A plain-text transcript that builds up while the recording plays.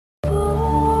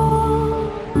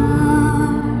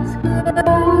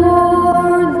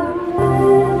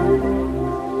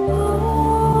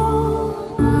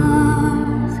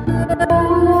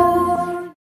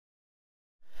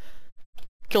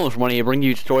Killing for Money, I bring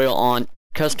you a tutorial on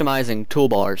customizing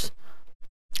toolbars.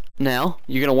 Now,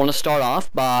 you're going to want to start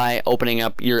off by opening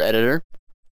up your editor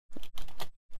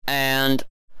and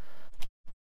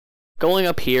going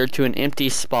up here to an empty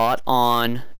spot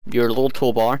on your little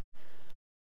toolbar,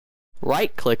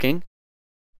 right-clicking,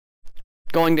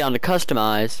 going down to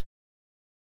Customize,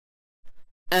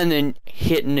 and then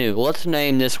hit New. Let's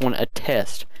name this one a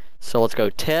Test. So let's go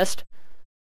Test,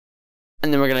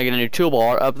 and then we're going to get a new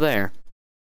toolbar up there.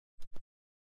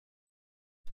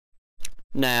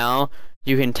 Now,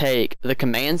 you can take the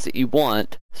commands that you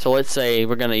want. So let's say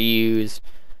we're going to use,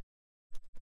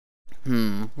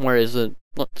 where is it?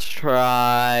 Let's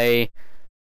try,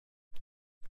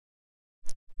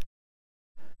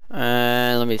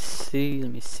 let me see.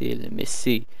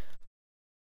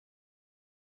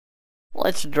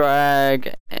 Let's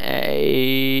drag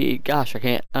a, gosh,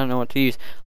 I don't know what to use.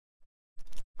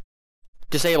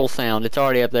 Disable sound, it's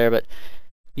already up there, but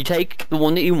you take the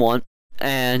one that you want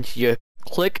and you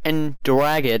click and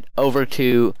drag it over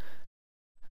to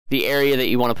the area that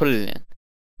you want to put it in.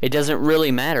 It doesn't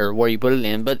really matter where you put it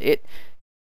in, but it,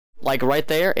 like right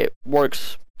there, it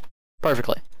works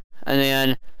perfectly. And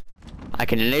then I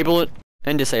can enable it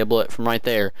and disable it from right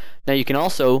there. Now you can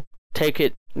also take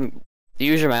it,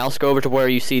 use your mouse, go over to where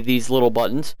you see these little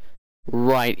buttons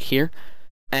right here,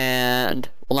 and,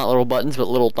 well, not little buttons, but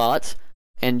little dots,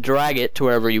 and drag it to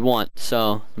wherever you want.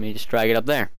 So let me just drag it up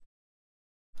there.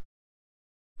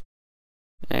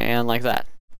 And like that.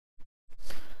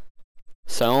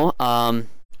 So,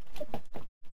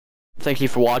 thank you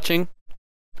for watching.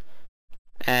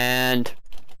 And,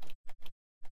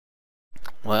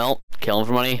 well, Killing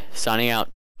for Money, signing out.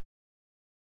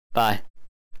 Bye.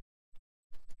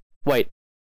 Wait.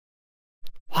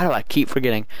 Why do I keep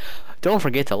forgetting? Don't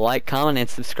forget to like, comment, and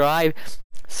subscribe.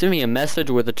 Send me a message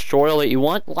with a tutorial that you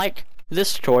want, like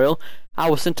this tutorial. I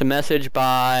was sent a message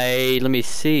by, let me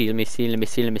see,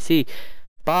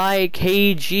 by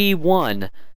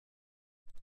KG1,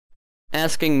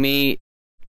 asking me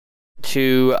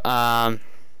to, to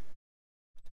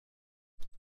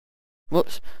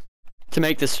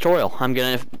make this tutorial. I'm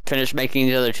gonna finish making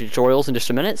the other tutorials in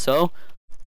just a minute, so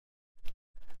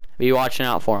be watching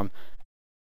out for them.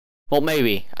 Well,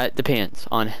 maybe. It depends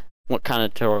on what kind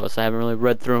of tutorials. I haven't really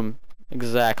read through them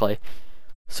exactly.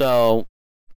 So,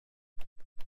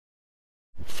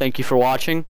 thank you for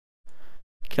watching.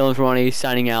 Killing for Money,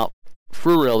 signing out.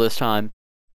 For real this time.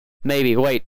 Maybe.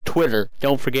 Wait, Twitter.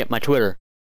 Don't forget my Twitter.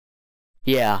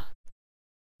 Yeah.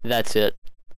 That's it.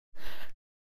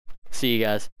 See you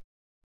guys.